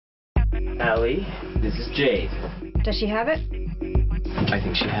Allie, this is Jade. Does she have it? I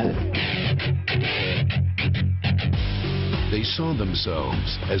think she has it. They saw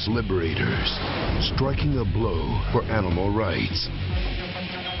themselves as liberators, striking a blow for animal rights.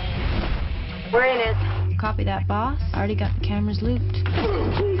 We're in it. Copy that, boss. Already got the cameras looped.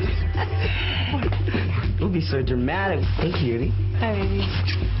 Don't be so dramatic. Hey, cutie. Hi, baby.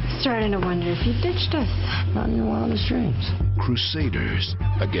 Starting to wonder if you ditched us. Not in your wildest dreams. Crusaders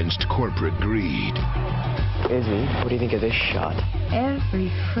against corporate greed. Izzy, what do you think of this shot?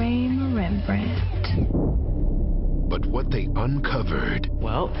 Every frame a Rembrandt. But what they uncovered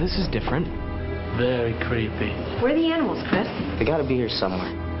Well, this is different. Very creepy. Where are the animals, Chris? They gotta be here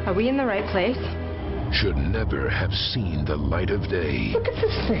somewhere. Are we in the right place? should never have seen the light of day. Look at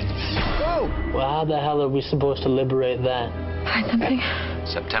this thing. Well, how the hell are we supposed to liberate that? Find something.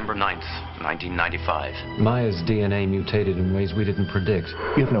 September 9th, 1995. Maya's DNA mutated in ways we didn't predict.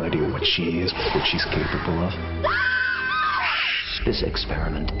 You have no idea what she is, what she's capable of. This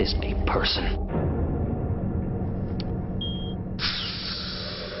experiment is a person.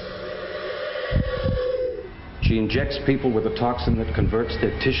 She injects people with a toxin that converts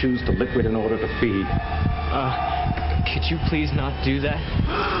their tissues to liquid in order to feed. Could you please not do that?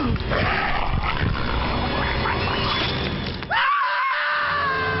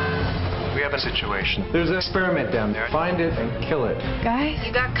 We have a situation. There's an experiment down there. Find it and kill it. Guys,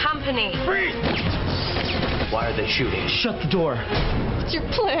 you got company. Why are they shooting? Shut the door. What's your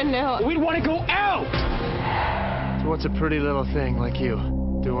plan now? We want to go out! So what's a pretty little thing like you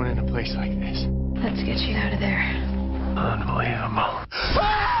doing in a place like this? Let's get you out of there. Unbelievable.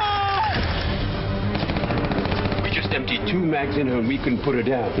 We just emptied 2 mags in her and we couldn't put her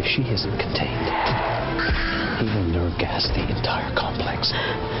down. If she isn't contained, he will nerve gas the entire complex.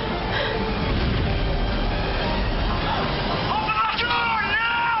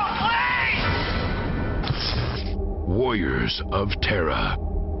 Warriors of Terror.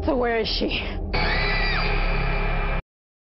 So where is she?